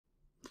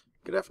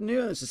Good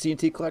afternoon. This is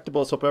CNT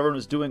Collectibles. Hope everyone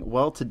is doing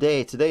well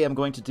today. Today I'm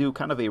going to do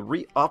kind of a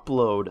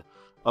re-upload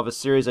of a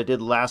series I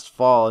did last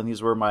fall, and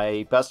these were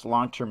my best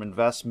long-term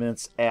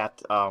investments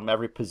at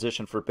every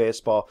position for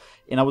baseball.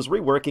 And I was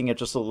reworking it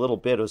just a little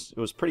bit. It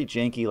was pretty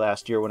janky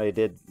last year when I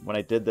did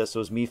this. It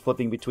was me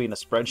flipping between a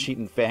spreadsheet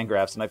and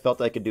Fangraphs, and I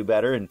felt I could do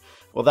better. And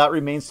well, that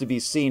remains to be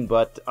seen.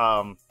 But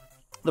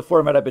the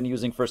format I've been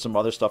using for some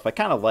other stuff I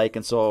kind of like,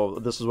 and so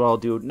this is what I'll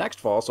do next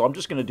fall. So I'm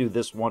just going to do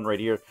this one right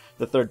here,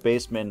 the third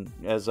baseman,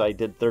 as I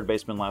did third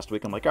baseman last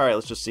week. I'm like, all right,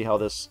 let's just see how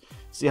this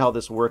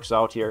works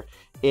out here.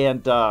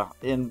 And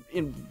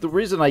the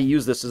reason I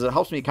use this is it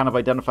helps me kind of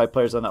identify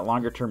players on that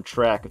longer term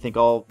track. I think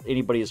all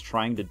anybody is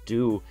trying to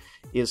do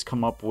is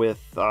come up with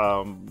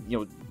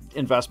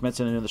investments,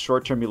 and in the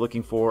short term you're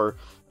looking for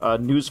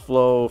news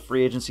flow,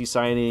 free agency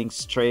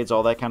signings, trades,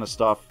 all that kind of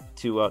stuff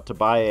to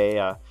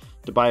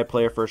buy a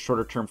player for a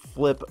shorter term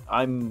flip.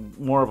 I'm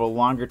more of a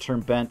longer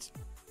term bent,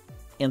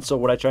 and so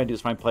what I try and do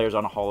is find players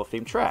on a Hall of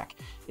Fame track,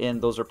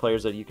 and those are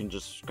players that you can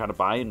just kind of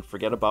buy and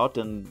forget about,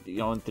 and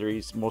in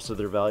theory most of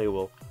their value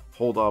will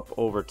hold up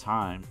over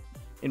time.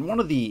 And one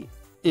of the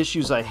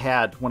issues I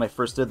had when I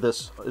first did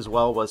this as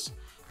well was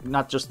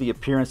not just the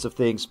appearance of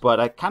things, but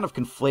I kind of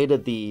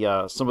conflated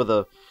the some of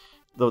the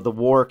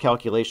WAR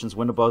calculations,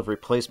 win above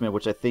replacement,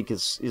 which I think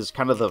is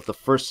kind of the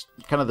first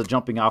kind of the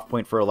jumping off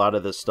point for a lot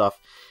of this stuff.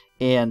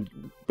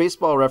 And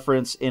Baseball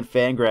Reference and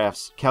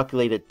Fangraphs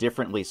calculate it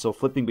differently, so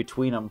flipping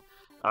between them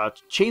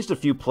changed a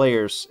few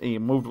players. You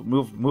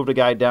moved a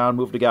guy down,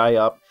 moved a guy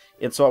up,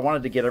 and so I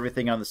wanted to get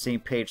everything on the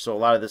same page. So a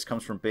lot of this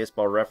comes from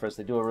Baseball Reference.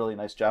 They do a really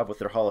nice job with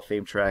their Hall of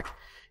Fame track,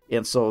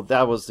 and so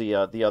that was the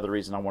other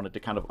reason I wanted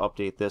to kind of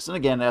update this. And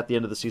again, at the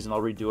end of the season,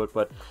 I'll redo it,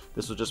 but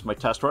this was just my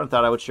test run. I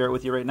thought I would share it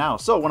with you right now.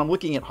 So when I'm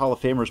looking at Hall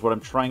of Famers, what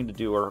I'm trying to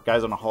do, or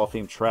guys on a Hall of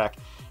Fame track,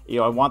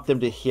 I want them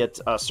to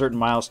hit a certain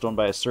milestone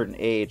by a certain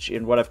age.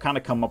 And what I've kind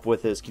of come up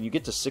with is, can you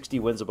get to 60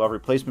 wins above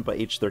replacement by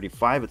age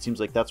 35? It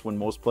seems like that's when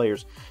most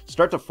players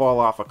start to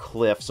fall off a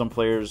cliff. Some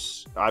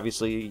players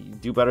obviously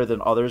do better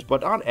than others,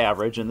 but on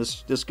average, and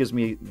this gives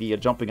me the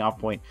jumping off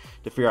point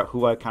to figure out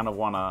who I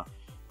want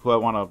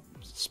to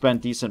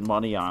spend decent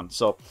money on.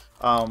 So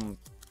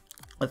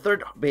the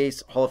third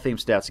base Hall of Fame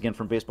stats, again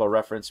from Baseball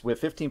Reference. We have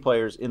 15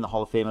 players in the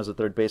Hall of Fame as a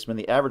third baseman.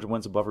 The average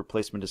wins above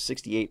replacement is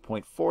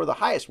 68.4. The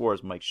highest WAR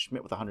is Mike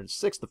Schmidt with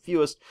 106. The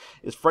fewest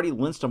is Freddie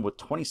Lindstrom with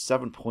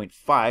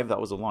 27.5.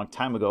 That was a long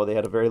time ago. They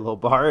had a very low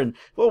bar, and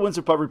well, wins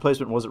above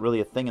replacement wasn't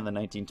really a thing in the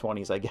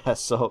 1920s, I guess.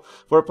 So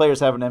 4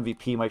 players have an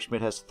MVP. Mike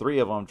Schmidt has 3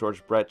 of them.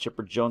 George Brett,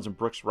 Chipper Jones, and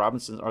Brooks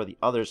Robinson are the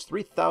others.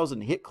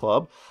 3,000 hit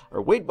club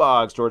are Wade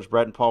Boggs, George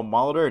Brett, and Paul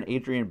Molitor, and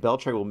Adrian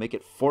Beltre will make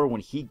it 4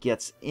 when he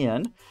gets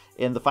in.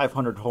 And the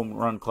 500 home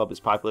run club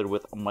is populated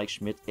with Mike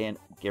Schmidt and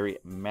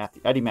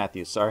Eddie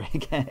Matthews. Sorry,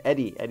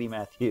 Eddie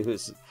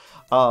Matthews.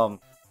 And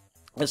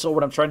so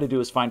what I'm trying to do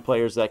is find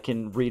players that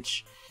can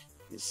reach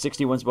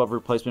 60 wins above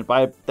replacement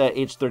by that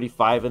age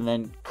 35 and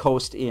then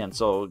coast in.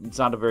 So it's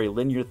not a very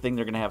linear thing.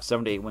 They're going to have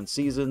 7 to 8 win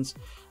seasons.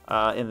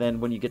 And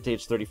then when you get to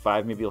age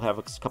 35, maybe you'll have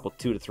a couple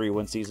 2 to 3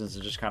 win seasons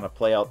and just kind of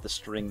play out the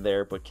string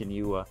there. But can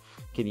you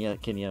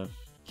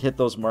hit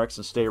those marks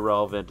and stay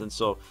relevant? And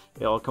so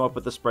I'll come up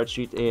with a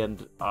spreadsheet,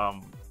 and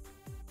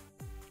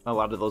a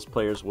lot of those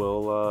players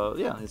will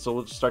so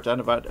we'll just start to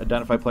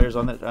identify players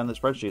on the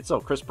spreadsheet.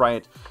 So Chris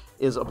Bryant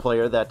is a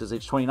player that is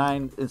age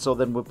 29, and so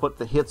then we'll put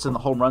the hits and the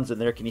home runs in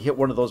there. Can you hit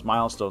one of those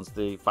milestones,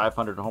 the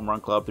 500 home run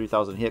club,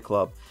 3,000 hit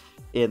club?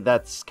 And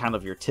that's kind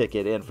of your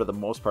ticket in for the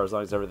most part, as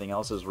long as everything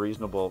else is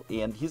reasonable.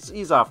 And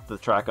he's off the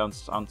track on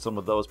some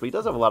of those, but he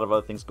does have a lot of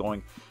other things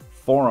going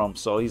for him.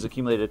 So he's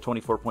accumulated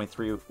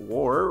 24.3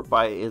 WAR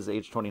by his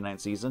age 29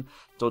 season.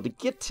 So to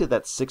get to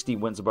that 60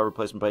 wins above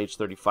replacement by age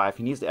 35,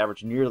 he needs to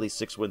average nearly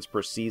 6 wins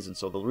per season.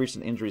 So the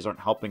recent injuries aren't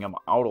helping him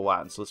out a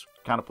lot, and so this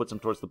kind of puts him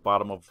towards the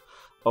bottom of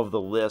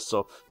the list.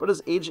 So, but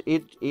his age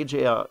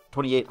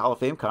 28 Hall of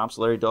Fame comps: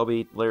 Larry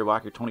Doby, Larry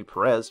Walker, Tony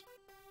Perez.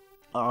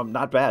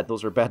 Not bad.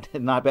 Those are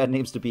not bad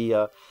names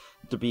to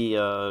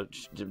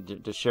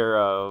share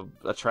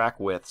a track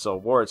with. So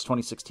Ward's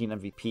 2016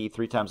 MVP,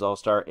 3 times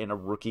All-Star, and a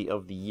Rookie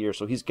of the Year.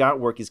 So he's got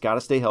work. He's got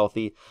to stay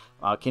healthy.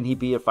 Can he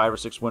be a 5 or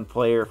 6 win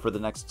player for the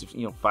next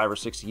 5 or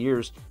 6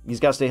 years?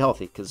 He's got to stay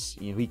healthy, because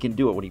he can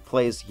do it. When he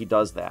plays, he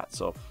does that.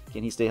 So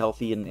can he stay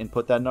healthy and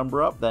put that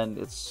number up? Then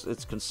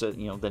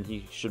then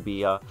he should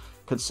be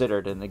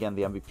considered, and again,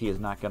 the MVP is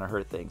not going to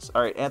hurt things.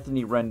 All right,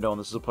 Anthony Rendon.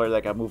 This is a player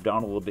that got moved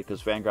down a little bit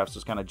because Fangraphs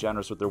was kind of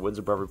generous with their wins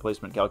above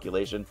replacement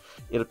calculation,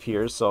 it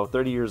appears. So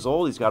 30 years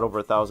old, he's got over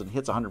 1,000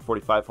 hits,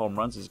 145 home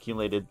runs. He's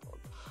accumulated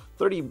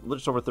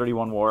just over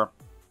 31 WAR.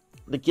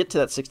 To get to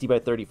that 60 by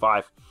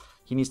 35,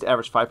 he needs to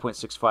average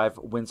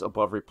 5.65 wins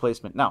above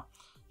replacement. Now,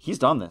 he's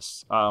done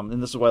this,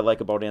 and this is what I like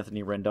about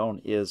Anthony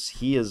Rendon is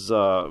he is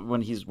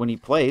when he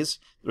plays.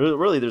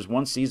 Really, there's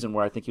one season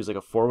where I think he was like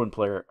a 4-win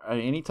player.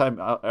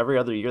 Anytime, every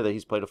other year that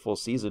he's played a full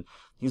season,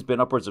 he's been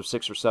upwards of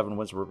 6 or 7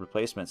 wins per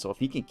replacement. So if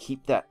he can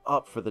keep that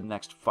up for the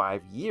next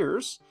 5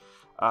 years,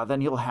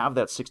 then he'll have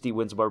that 60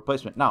 wins above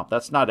replacement. Now,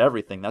 that's not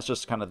everything. That's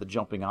just kind of the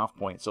jumping off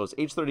point. So his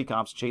age 30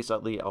 comps, Chase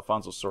Utley,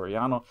 Alfonso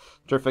Soriano,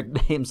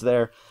 terrific names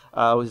there.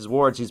 His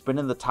awards, he's been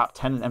in the top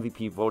 10 in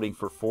MVP voting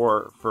for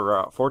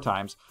four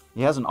times.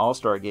 He has an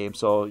all-star game,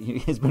 so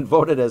he's been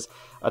voted as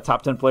a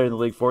top 10 player in the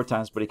league 4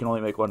 times, but he can only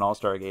make one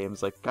all-star game.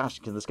 It's like, gosh,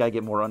 can this guy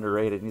get more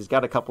underrated? And he's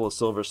got a couple of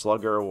Silver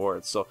Slugger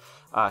awards. So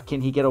can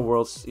he get a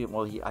World Series?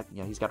 Well,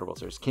 he's got a World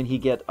Series. Can he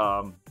get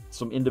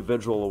some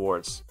individual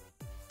awards?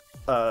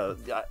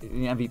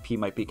 MVP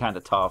might be kind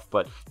of tough,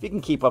 but if he can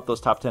keep up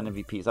those top 10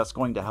 MVPs, that's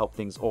going to help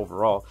things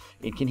overall.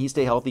 And can he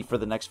stay healthy for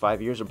the next 5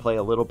 years and play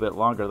a little bit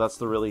longer? That's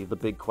the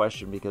big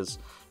question, because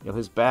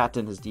his bat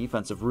and his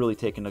defense have really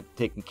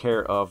taken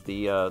care of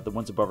the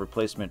wins above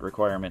replacement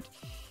requirement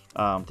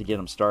to get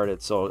him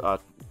started. So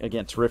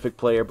again, terrific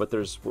player, but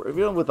there's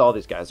with all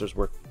these guys, there's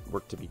work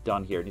to be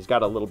done here, and he's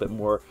got a little bit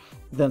more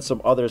than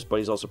some others, but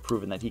he's also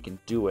proven that he can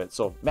do it.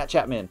 So Matt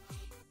Chapman,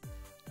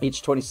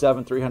 age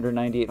 27,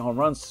 398 home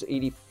runs,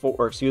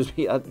 84,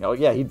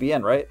 he'd be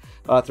in, right?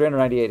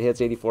 398 hits,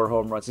 84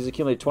 home runs. He's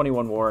accumulated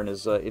 21 WAR in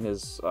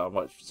his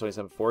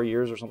 4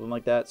 years or something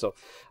like that. So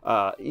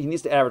he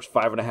needs to average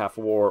 5.5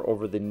 WAR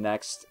over the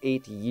next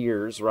 8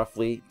 years,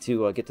 roughly,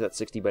 to get to that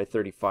 60 by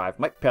 35.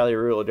 Mike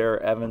Palliarullo,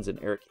 Adair Evans,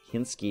 and Eric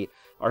Hinsky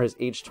are his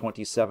age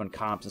 27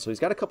 comps. And so he's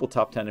got a couple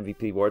top 10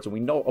 MVP awards, and we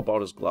know about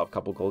his glove, a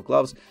couple gold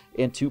gloves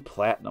and 2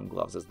 platinum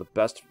gloves as the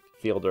best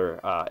fielder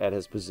at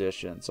his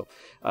position. So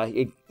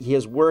he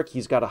has work.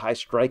 He's got a high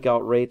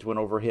strikeout rate. Went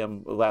over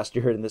him last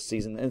year and this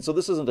season. And so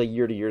this isn't a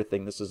year-to-year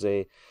thing. This is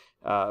a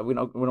we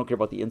don't care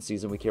about the in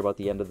season. We care about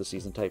the end of the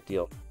season type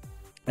deal.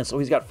 And so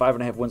he's got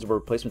 5.5 wins above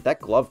replacement. That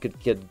glove could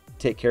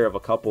take care of a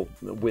couple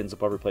wins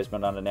above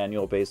replacement on an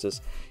annual basis.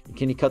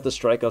 Can he cut the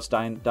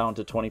strikeouts down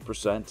to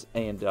 20%?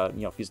 And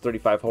if he's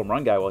 35 home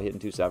run guy while hitting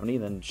 270,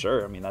 then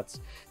sure. I mean,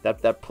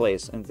 that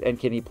plays. And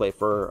can he play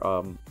for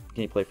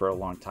a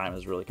long time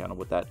is really kind of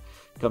what that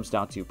comes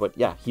down to. But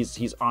yeah,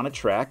 he's on a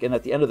track. And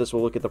at the end of this,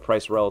 we'll look at the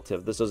price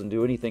relative. This doesn't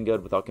do anything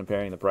good without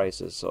comparing the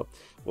prices. So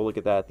we'll look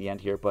at that at the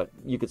end here. But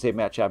you could say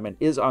Matt Chapman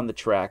is on the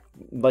track.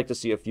 I'd like to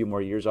see a few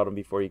more years out of him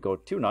before you go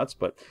too nuts.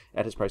 But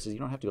at his prices, you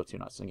don't have to go too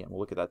nuts. And again,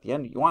 we'll look at that at the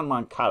end. Yoan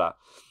Moncada,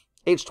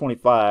 age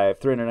 25,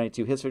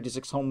 392 hits,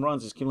 56 home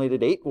runs. He's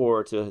accumulated 8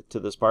 WAR to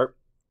this part.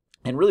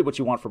 And really what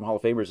you want from Hall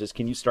of Famers is,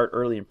 can you start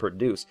early and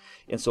produce?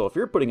 And so if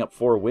you're putting up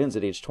 4 wins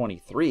at age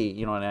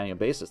 23, on an annual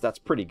basis, that's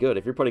pretty good.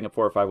 If you're putting up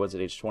 4 or 5 wins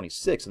at age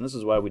 26, and this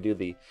is why we do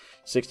the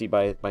 60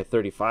 by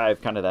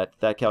 35, kind of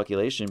that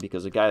calculation,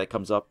 because a guy that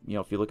comes up,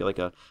 if you look at like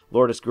a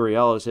Lourdes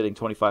Gurriel is hitting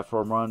 25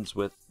 home runs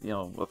with,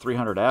 a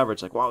 300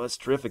 average, like, wow, that's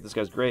terrific. This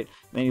guy's great.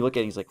 And then you look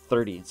at it, he's like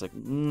 30. It's like,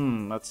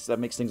 that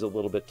makes things a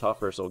little bit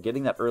tougher. So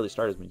getting that early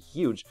start has been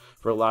huge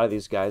for a lot of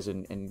these guys,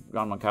 and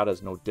Yoan Moncada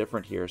is no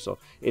different here. So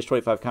age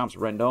 25 comps,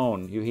 Rendon,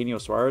 Eugenio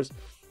Suarez.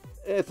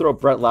 Throw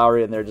Brett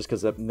Lowry in there just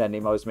because that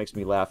name always makes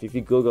me laugh. If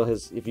you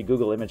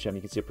Google image him,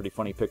 you can see a pretty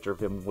funny picture of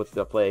him with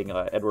playing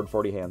Edward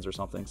 40 Hands or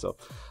something. So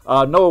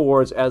no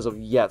awards as of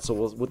yet. So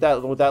with that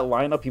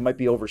lineup, he might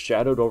be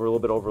overshadowed, a little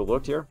bit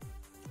overlooked here.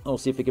 We'll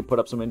see if he can put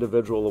up some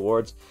individual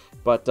awards,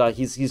 but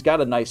he's got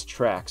a nice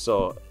track.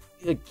 So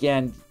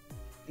again,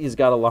 he's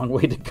got a long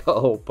way to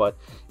go. But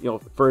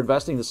for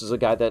investing, this is a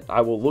guy that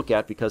I will look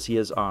at because he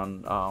is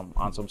on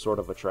some sort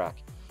of a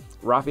track.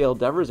 Rafael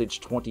Devers, age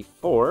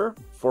 24,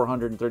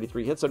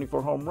 433 hits,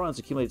 74 home runs,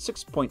 accumulated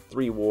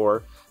 6.3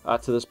 WAR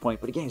to this point.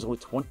 But again, he's only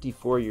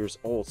 24 years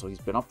old, so he's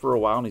been up for a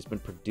while and he's been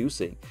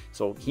producing.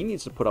 So he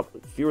needs to put up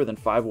fewer than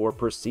 5 WAR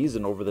per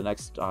season over the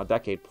next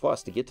decade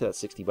plus to get to that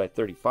 60 by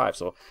 35.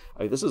 So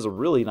this is a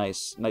really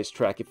nice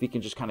track if he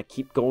can just kind of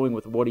keep going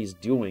with what he's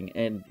doing.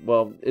 And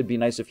well, it'd be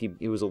nice if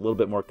he was a little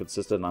bit more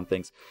consistent on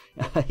things.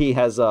 He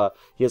has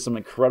some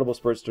incredible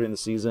spurts during the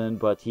season,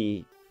 but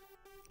he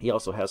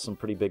also has some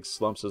pretty big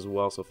slumps as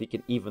well. So if he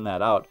can even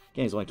that out,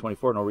 again, he's only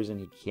 24, no reason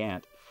he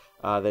can't,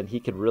 then he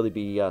could really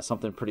be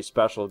something pretty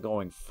special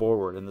going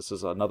forward. And this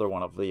is another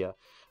one of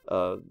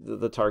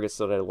the targets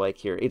that I like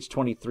here. Age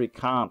 23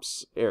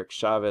 comps, Eric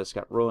Chavez,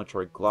 got Roland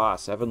Troy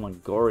Gloss, Evan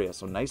Longoria,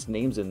 so nice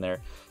names in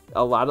there.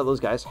 A lot of those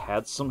guys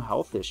had some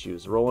health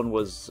issues. Roland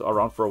was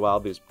around for a while,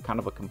 but he was kind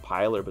of a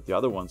compiler, but the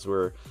other ones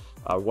were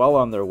well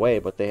on their way,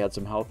 but they had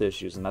some health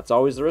issues, and that's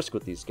always the risk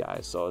with these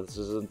guys. So this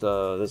isn't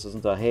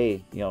a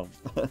hey,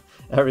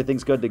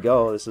 everything's good to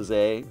go. This is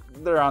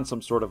they're on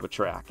some sort of a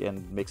track,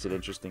 and makes it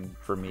interesting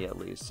for me at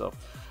least. So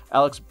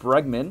Alex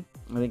Bregman,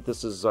 I think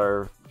this is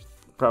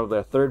probably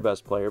our 3rd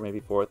best player, maybe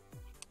 4th.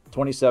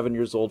 27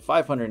 years old,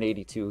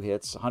 582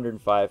 hits,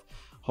 105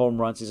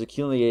 home runs. He's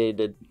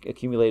accumulated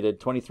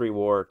 23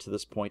 WAR to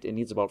this point, and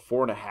needs about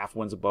 4.5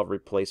 wins above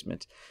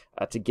replacement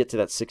to get to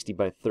that 60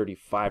 by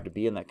 35 to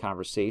be in that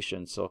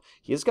conversation. So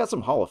he's got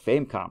some Hall of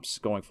Fame comps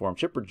going for him.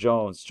 Chipper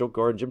Jones, Joe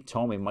Gordon, Jim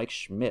Thome, Mike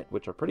Schmidt,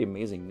 which are pretty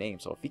amazing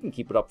names. So if he can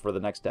keep it up for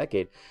the next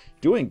decade,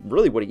 doing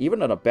really what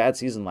even on a bad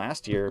season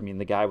last year, I mean,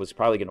 the guy was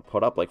probably going to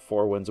put up like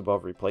 4 wins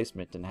above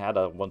replacement and had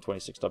a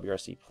 126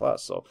 WRC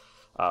plus. So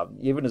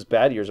even his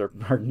bad years are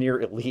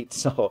near elite.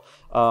 So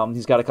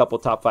he's got a couple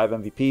of top 5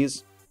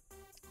 MVPs.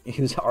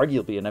 he was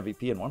arguably an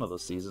MVP in one of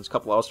those seasons, a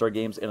couple All-Star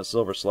games and a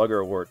Silver Slugger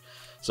award.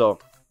 So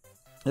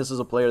this is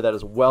a player that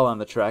is well on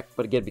the track,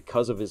 but again,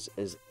 because of his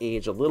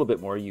age, a little bit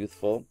more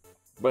youthful.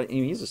 But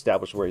he's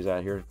established where he's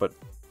at here, but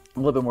a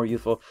little bit more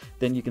youthful.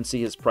 Then you can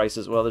see his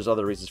prices. Well, there's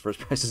other reasons for his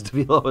prices to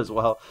be low as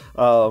well.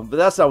 But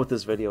that's not what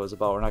this video is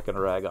about. We're not going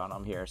to rag on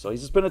him here. So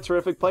he's just been a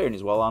terrific player, and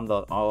he's well on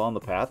the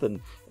path.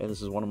 And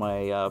this is one of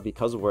my,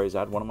 because of where he's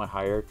at, one of my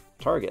higher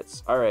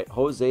targets. All right,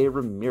 Jose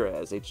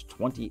Ramirez, age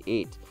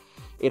 28.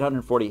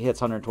 840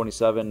 hits,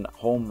 127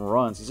 home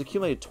runs. He's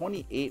accumulated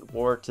 28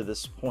 WAR to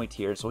this point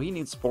here, so he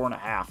needs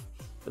 4.5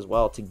 as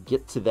well to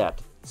get to that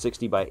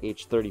 60 by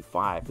age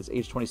 35. His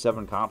age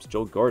 27 comps: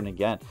 Joe Gordon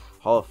again,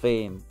 Hall of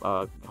Fame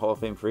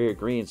Freer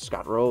Green,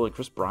 Scott Rowland,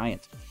 Chris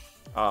Bryant.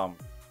 I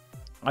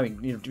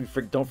mean,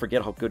 don't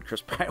forget how good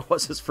Chris Bryant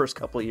was his first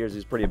couple of years.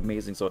 He's pretty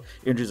amazing. So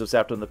injuries have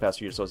sapped him the past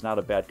few years, so it's not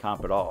a bad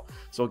comp at all.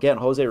 So again,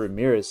 Jose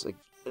Ramirez,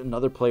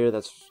 another player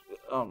that's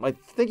I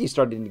think he's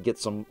starting to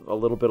get a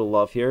little bit of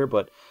love here,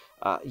 but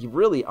he's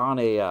really on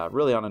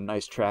a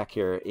nice track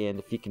here. And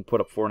if he can put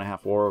up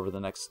 4.5 WAR over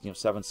the next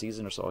 7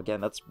 seasons or so,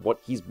 again, that's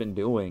what he's been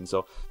doing.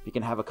 So if you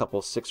can have a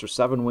couple 6 or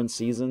 7 win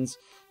seasons,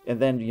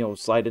 and then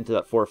slide into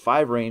that 4 or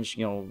 5 range,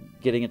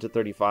 getting into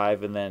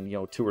 35, and then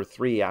 2 or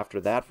 3 after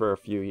that for a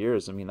few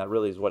years. I mean, that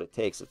really is what it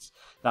takes. It's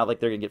not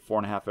like they're gonna get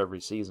 4.5 every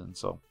season.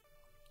 So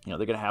they're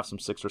going to have some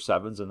 6 or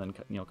 7s and then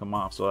come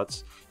off. So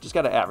that's just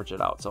got to average it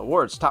out. So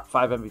awards: top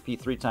 5 MVP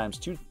 3 times,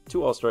 2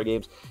 All-Star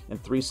games,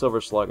 and 3 Silver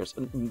Sluggers.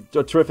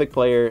 A terrific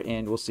player,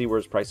 and we'll see where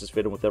his prices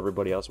fit in with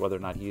everybody else, whether or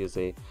not he is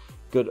a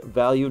good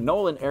value.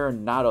 Nolan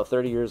Arenado,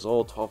 30 years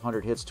old,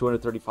 1,200 hits,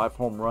 235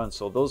 home runs.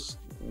 So those,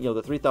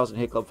 the 3,000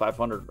 hit club,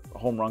 500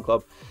 home run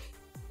club.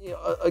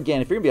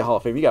 Again, if you're going to be a Hall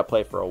of Fame, you got to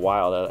play for a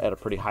while at a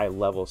pretty high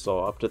level. So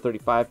up to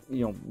 35,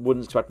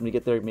 wouldn't expect him to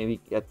get there. Maybe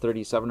at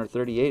 37 or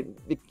 38,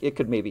 it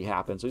could maybe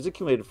happen. So he's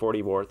accumulated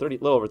 40 more, a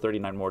little over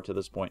 39 more to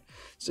this point.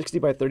 60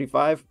 by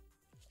 35,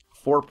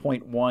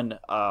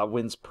 4.1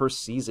 wins per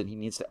season he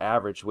needs to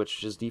average,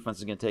 which his defense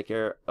is going to take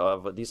care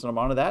of a decent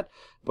amount of that,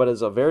 but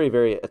is a very,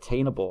 very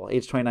attainable.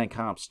 Age 29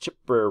 comps: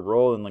 Chipper,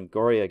 Roland,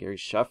 Longoria, Gary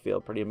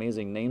Sheffield. Pretty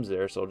amazing names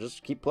there, so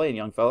just keep playing,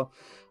 young fella.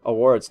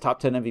 Awards: top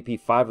 10 MVP,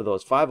 5 of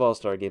those, 5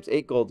 All-Star games,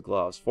 8 Gold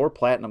Gloves, 4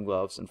 Platinum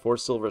Gloves, and 4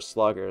 Silver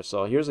Sluggers.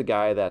 So here's a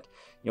guy that,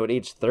 at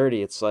age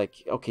 30, it's like,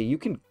 okay, you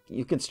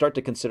can start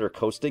to consider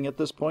coasting at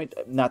this point.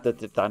 Not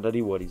that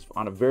he would. He's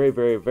on a very,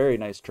 very, very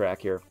nice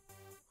track here.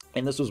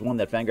 And this was one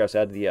that Fangraphs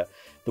had the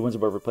wins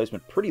above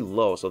replacement pretty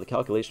low, so the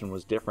calculation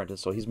was different, and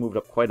so he's moved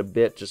up quite a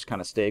bit, just kind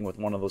of staying with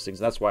one of those things.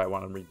 That's why I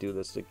want to redo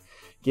this, to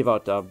give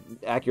out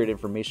accurate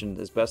information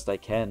as best I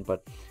can.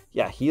 But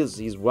yeah,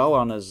 he's well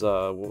on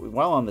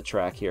the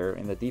track here,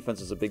 and the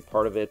defense is a big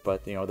part of it.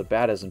 But the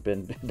bat hasn't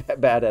been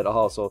bad at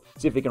all. So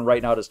see if he can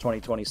write out his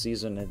 2020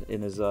 season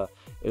in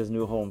his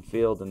new home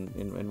field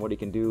and what he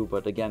can do.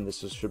 But again, this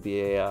should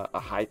be a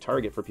high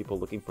target for people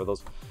looking for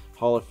those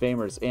Hall of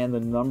Famers, and the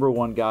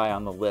 #1 guy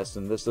on the list.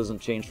 And this doesn't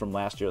change from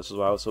last year. This is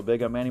why I was so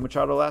big on Manny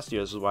Machado last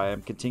year. This is why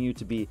I'm continue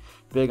to be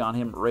big on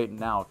him right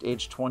now.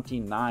 Age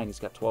 29, he's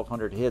got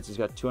 1,200 hits. He's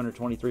got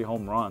 223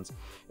 home runs.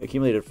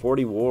 Accumulated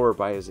 40 WAR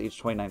by his age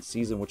 29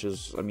 season, which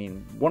is, I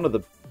mean, one of the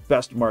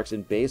best marks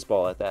in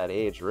baseball at that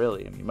age,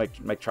 really. I mean,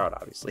 Mike Trout,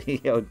 obviously,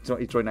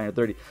 29 or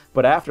 30.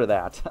 But after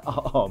that,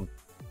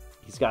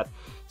 he's got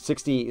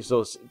 60.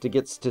 So to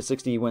get to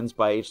 60 wins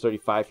by age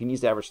 35, he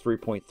needs to average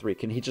 3.3.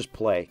 Can he just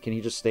play? Can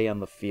he just stay on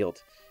the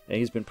field? And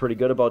he's been pretty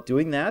good about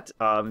doing that.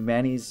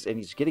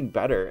 He's getting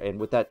better. And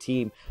with that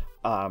team,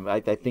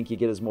 I think you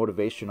get his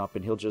motivation up,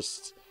 and he'll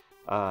just.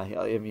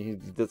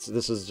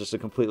 This is just a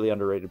completely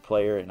underrated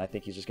player, and I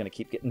think he's just going to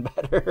keep getting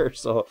better.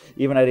 So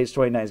even at age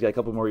 29, he's got a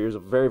couple more years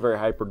of very, very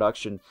high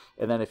production.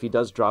 And then if he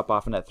does drop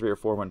off in that 3 or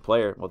 4 win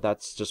player, well,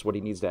 that's just what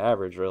he needs to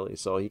average, really.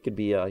 So he could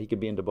be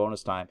into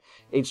bonus time.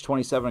 Age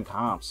 27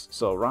 comps: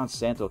 so Ron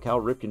Santo, Cal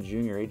Ripken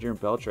Jr., Adrian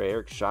Beltre,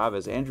 Eric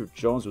Chavez, Andrew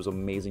Jones was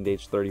amazing to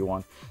age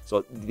 31.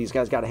 So these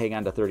guys got to hang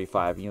on to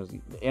 35.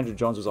 Andrew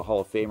Jones was a Hall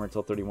of Famer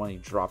until 31. He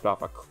dropped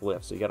off a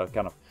cliff, so you got to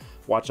kind of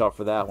watch out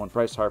for that one.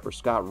 Bryce Harper,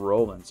 Scott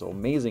Rowland, so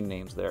amazing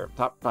names there.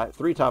 Top 5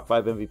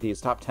 MVPs,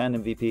 top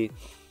 10 MVP,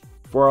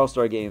 4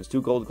 All-Star games,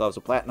 2 Gold Gloves,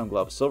 a Platinum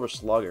Glove, a Silver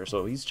Slugger.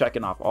 So he's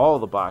checking off all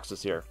the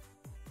boxes here.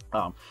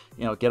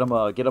 Get him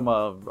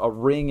a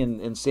ring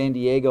in San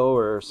Diego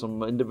or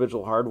some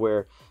individual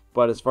hardware.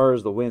 But as far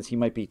as the wins, he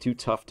might be too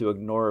tough to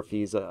ignore if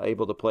he's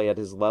able to play at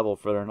his level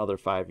for another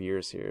 5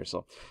 years here.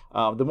 So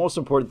the most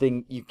important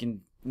thing you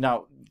can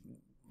now,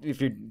 if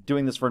you're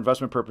doing this for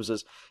investment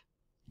purposes,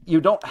 you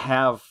don't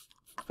have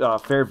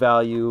fair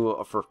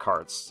value for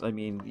cards. I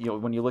mean,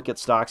 when you look at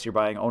stocks, you're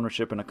buying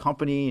ownership in a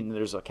company, and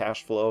there's a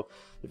cash flow.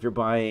 If you're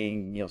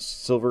buying,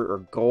 silver or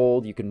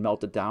gold, you can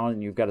melt it down,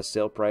 and you've got a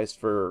sale price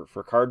for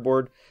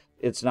cardboard.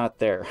 It's not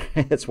there.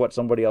 It's what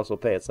somebody else will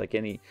pay. It's like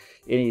any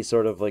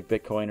sort of like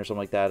Bitcoin or something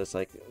like that.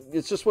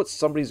 It's just what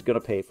somebody's going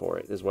to pay for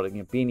it. Is what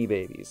Beanie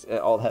Babies,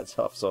 all that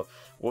stuff. So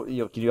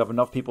can you have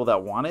enough people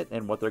that want it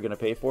and what they're going to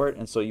pay for it?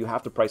 And so you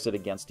have to price it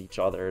against each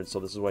other. And so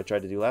this is what I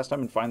tried to do last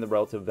time and find the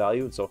relative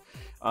value. And so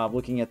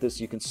looking at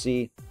this, you can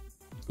see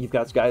you've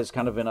got guys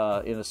kind of in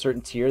a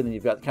certain tier, and then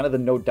you've got kind of the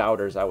no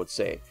doubters, I would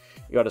say.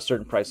 You got a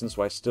certain price, and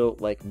so I still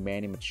like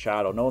Manny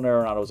Machado. Nolan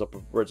Arenado was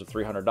upwards of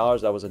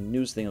 $300. That was a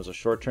news thing. It was a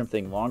short-term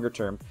thing.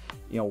 Longer-term,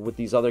 with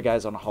these other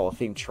guys on a Hall of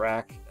Fame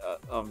track,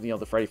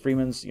 the Freddie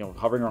Freemans,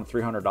 hovering around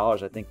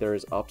 $300. I think there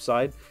is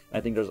upside. And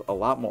I think there's a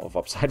lot more of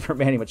upside for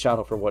Manny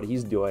Machado for what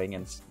he's doing,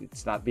 and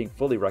it's not being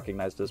fully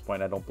recognized at this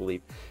point, I don't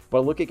believe.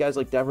 But look at guys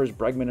like Devers,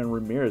 Bregman, and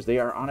Ramirez. They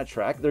are on a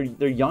track. They're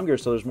younger,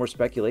 so there's more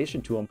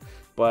speculation to them.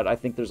 But I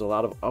think there's a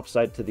lot of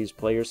upside to these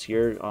players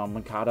here.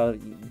 Moncada,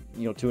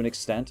 to an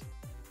extent.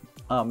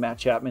 Matt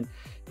Chapman,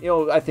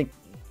 I think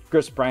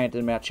Chris Bryant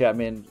and Matt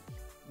Chapman,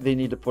 they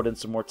need to put in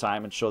some more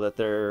time and show that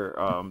they're,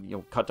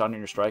 cut down on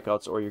your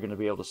strikeouts, or you're going to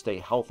be able to stay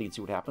healthy and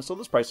see what happens. So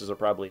those prices are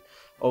probably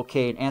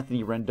okay. And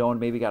Anthony Rendon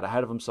maybe got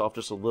ahead of himself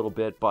just a little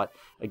bit, but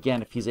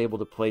again, if he's able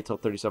to play till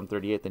 37,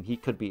 38, then he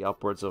could be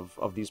upwards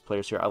of these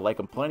players here. I like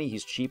him plenty.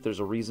 He's cheap.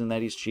 There's a reason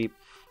that he's cheap.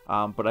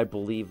 But I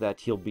believe that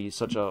he'll be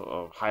such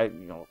a high,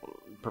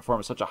 perform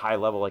at such a high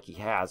level like he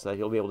has, that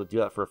he'll be able to do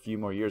that for a few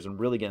more years and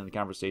really get in the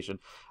conversation.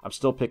 I'm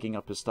still picking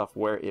up his stuff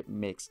where it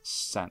makes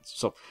sense.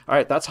 So, all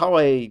right, that's how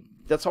I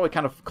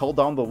kind of cull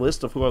down the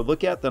list of who I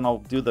look at. Then I'll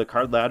do the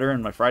card ladder,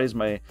 and my Fridays,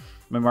 my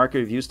market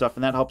review stuff,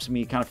 and that helps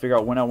me kind of figure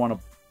out when I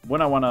want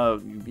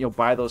to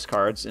buy those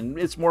cards. And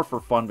it's more for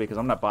fun because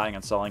I'm not buying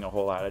and selling a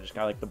whole lot. I just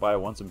kind of like to buy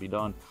once and be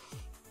done.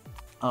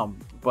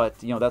 But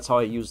that's how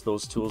I use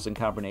those tools in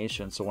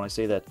combination. So when I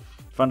say that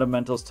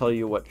fundamentals tell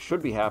you what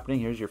should be happening,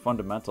 here's your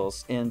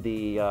fundamentals, and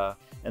the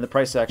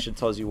price action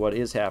tells you what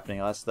is happening.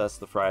 That's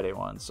the Friday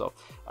one. So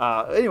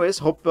anyways,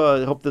 hope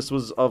this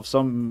was of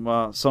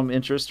some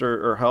interest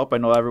or help. I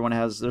know everyone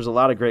there's a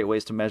lot of great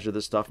ways to measure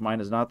this stuff.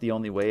 Mine is not the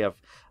only way.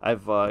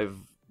 I've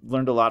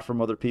learned a lot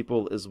from other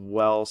people as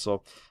well.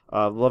 So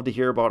love to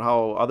hear about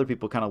how other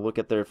people kind of look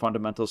at their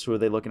fundamentals. Who are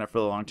they looking at for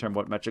the long term?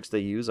 What metrics they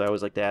use? I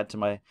always like to add to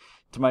my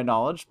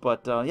knowledge.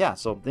 But yeah,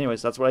 so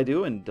anyways, that's what I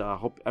do, and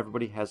hope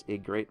everybody has a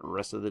great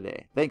rest of the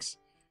day. Thanks.